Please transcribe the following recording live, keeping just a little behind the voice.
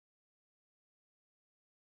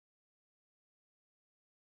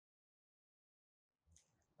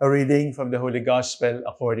A reading from the Holy Gospel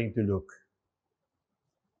according to Luke.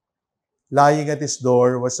 Lying at his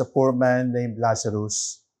door was a poor man named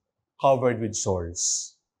Lazarus, covered with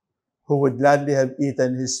sores, who would gladly have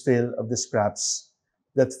eaten his fill of the scraps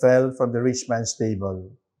that fell from the rich man's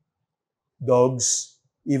table. Dogs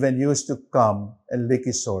even used to come and lick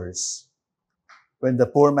his sores. When the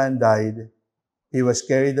poor man died, he was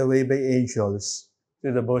carried away by angels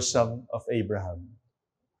to the bosom of Abraham.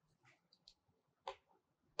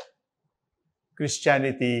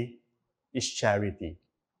 Christianity is charity.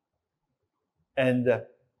 And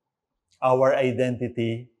our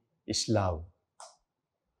identity is love.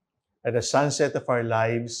 At the sunset of our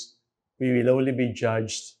lives, we will only be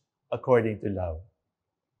judged according to love.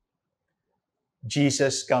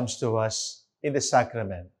 Jesus comes to us in the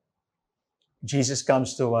sacrament. Jesus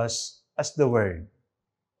comes to us as the Word.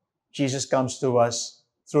 Jesus comes to us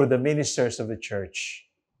through the ministers of the church.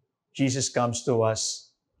 Jesus comes to us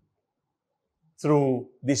through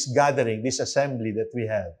this gathering, this assembly that we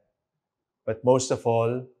have. But most of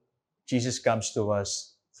all, Jesus comes to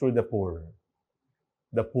us through the poor.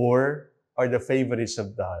 The poor are the favorites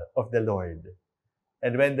of the Lord.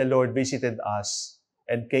 And when the Lord visited us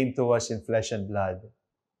and came to us in flesh and blood,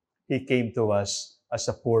 He came to us as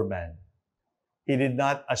a poor man. He did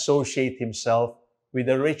not associate Himself with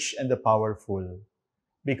the rich and the powerful,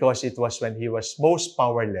 because it was when He was most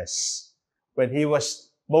powerless, when He was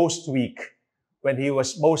most weak, when He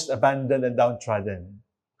was most abandoned and downtrodden,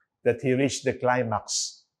 that He reached the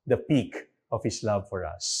climax, the peak of His love for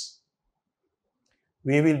us.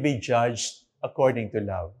 We will be judged according to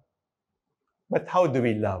love. But how do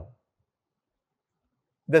we love?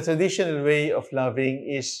 The traditional way of loving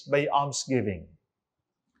is by almsgiving,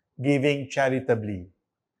 giving charitably.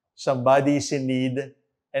 Somebody is in need,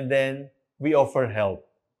 and then we offer help.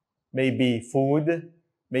 Maybe food,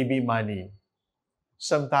 maybe money.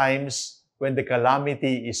 Sometimes, when the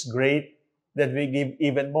calamity is great, that we give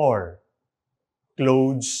even more.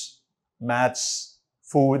 Clothes, mats,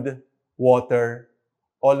 food, water,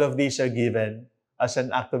 all of these are given as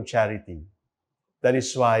an act of charity. That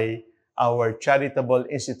is why our charitable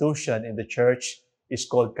institution in the church is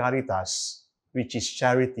called Caritas, which is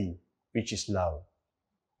charity, which is love.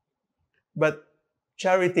 But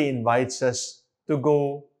charity invites us to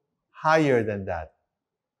go higher than that.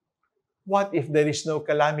 What if there is no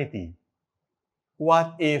calamity?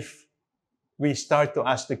 What if we start to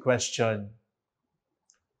ask the question,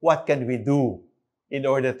 what can we do in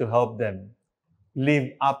order to help them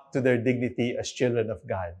live up to their dignity as children of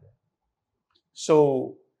God?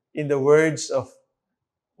 So, in the words of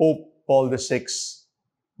Pope Paul VI,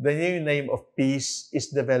 the new name of peace is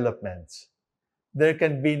development. There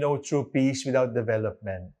can be no true peace without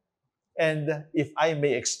development. And if I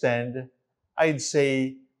may extend, I'd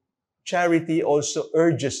say charity also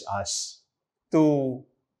urges us to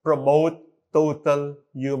promote total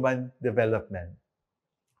human development.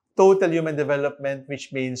 Total human development,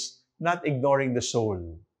 which means not ignoring the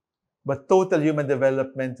soul, but total human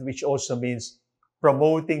development, which also means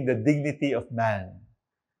promoting the dignity of man.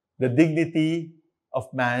 The dignity of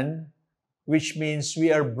man, which means we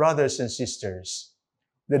are brothers and sisters.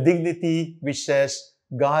 The dignity which says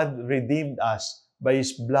God redeemed us by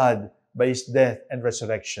His blood, by His death and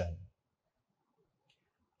resurrection.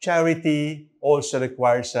 Charity also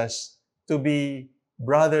requires us to be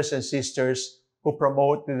brothers and sisters who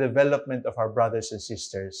promote the development of our brothers and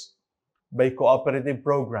sisters by cooperative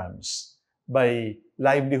programs, by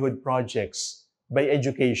livelihood projects, by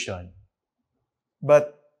education.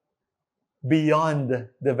 But beyond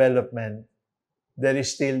development, there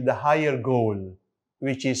is still the higher goal,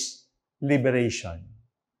 which is liberation.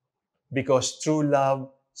 Because true love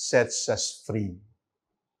sets us free.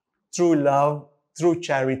 True love, true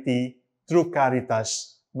charity, true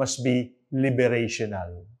caritas must be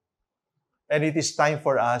liberational. And it is time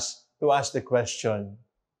for us to ask the question,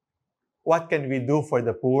 what can we do for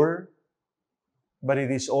the poor? But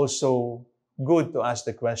it is also good to ask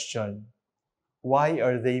the question, why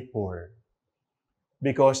are they poor?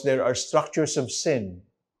 Because there are structures of sin.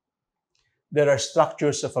 There are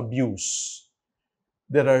structures of abuse.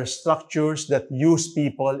 There are structures that use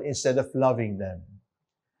people instead of loving them.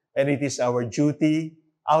 And it is our duty,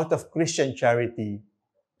 out of Christian charity,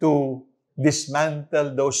 to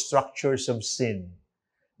dismantle those structures of sin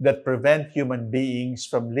that prevent human beings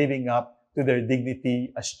from living up to their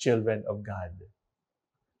dignity as children of God.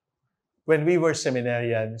 When we were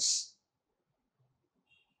seminarians,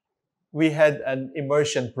 we had an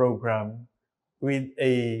immersion program with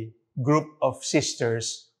a group of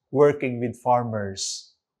sisters working with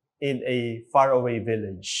farmers in a faraway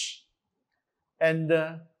village. And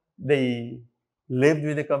they lived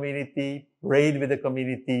with the community, prayed with the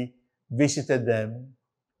community, visited them.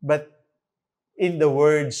 But in the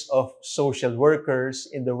words of social workers,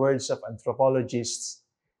 in the words of anthropologists,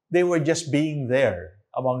 they were just being there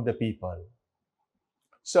among the people.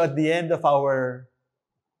 So at the end of our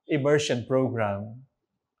immersion program,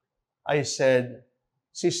 I said,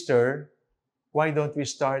 Sister, why don't we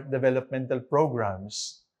start developmental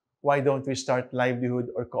programs? Why don't we start livelihood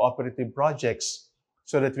or cooperative projects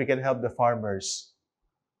so that we can help the farmers?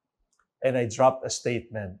 And I dropped a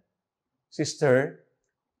statement. Sister,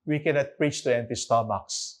 we cannot preach to empty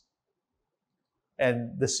stomachs.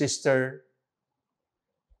 And the sister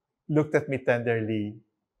looked at me tenderly,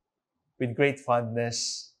 with great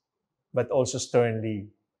fondness, but also sternly.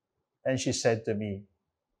 And she said to me,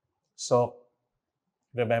 So,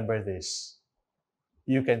 remember this.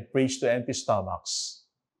 You can preach to empty stomachs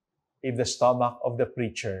if the stomach of the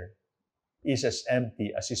preacher is as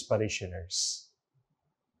empty as his parishioners.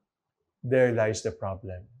 There lies the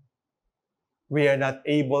problem. We are not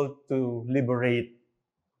able to liberate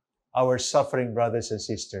our suffering brothers and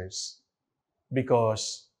sisters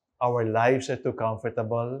because our lives are too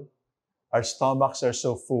comfortable, our stomachs are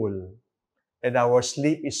so full, and our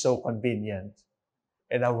sleep is so convenient,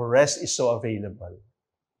 and our rest is so available.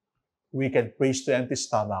 We can preach to empty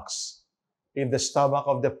stomachs if the stomach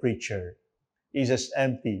of the preacher is as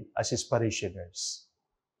empty as his parishioners.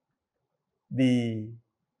 The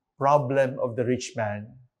problem of the rich man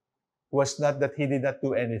was not that he did not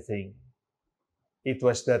do anything. It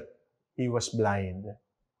was that he was blind.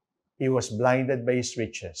 He was blinded by his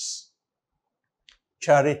riches.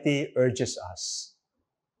 Charity urges us.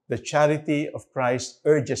 The charity of Christ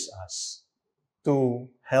urges us to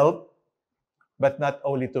help, but not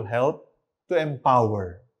only to help, to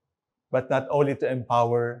empower. But not only to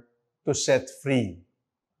empower, to set free.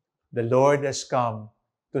 The Lord has come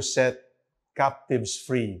to set captives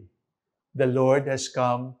free. The Lord has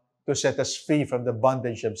come to set us free from the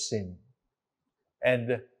bondage of sin.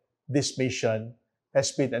 And this mission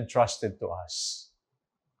has been entrusted to us.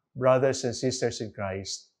 Brothers and sisters in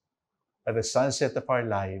Christ, at the sunset of our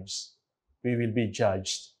lives, we will be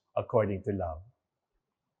judged according to love.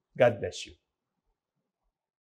 God bless you.